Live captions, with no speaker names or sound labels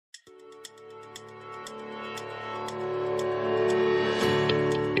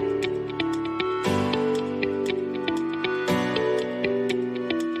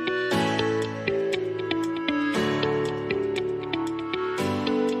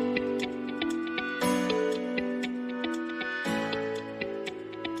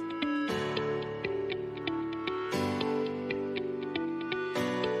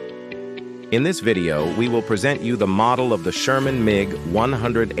In this video, we will present you the model of the Sherman MIG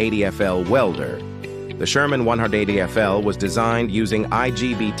 180FL welder. The Sherman 180FL was designed using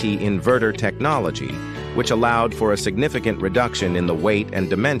IGBT inverter technology, which allowed for a significant reduction in the weight and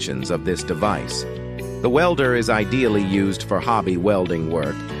dimensions of this device. The welder is ideally used for hobby welding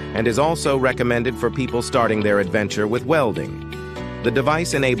work and is also recommended for people starting their adventure with welding. The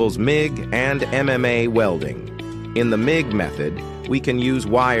device enables MIG and MMA welding. In the MIG method, we can use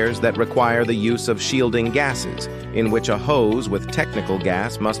wires that require the use of shielding gases, in which a hose with technical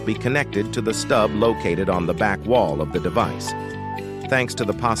gas must be connected to the stub located on the back wall of the device. Thanks to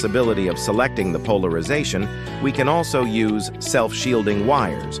the possibility of selecting the polarization, we can also use self-shielding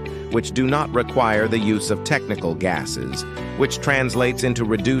wires, which do not require the use of technical gases, which translates into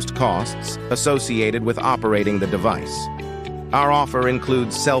reduced costs associated with operating the device. Our offer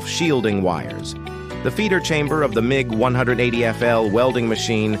includes self-shielding wires. The feeder chamber of the MIG 180FL welding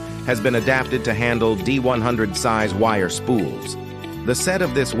machine has been adapted to handle D100 size wire spools. The set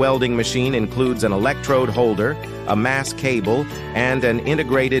of this welding machine includes an electrode holder, a mass cable, and an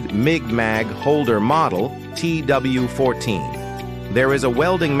integrated MIG-MAG holder model TW14. There is a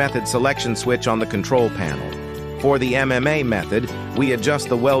welding method selection switch on the control panel. For the MMA method, we adjust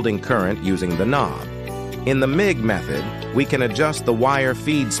the welding current using the knob. In the MIG method, we can adjust the wire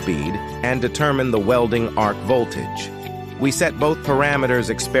feed speed and determine the welding arc voltage. We set both parameters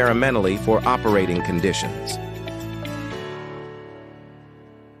experimentally for operating conditions.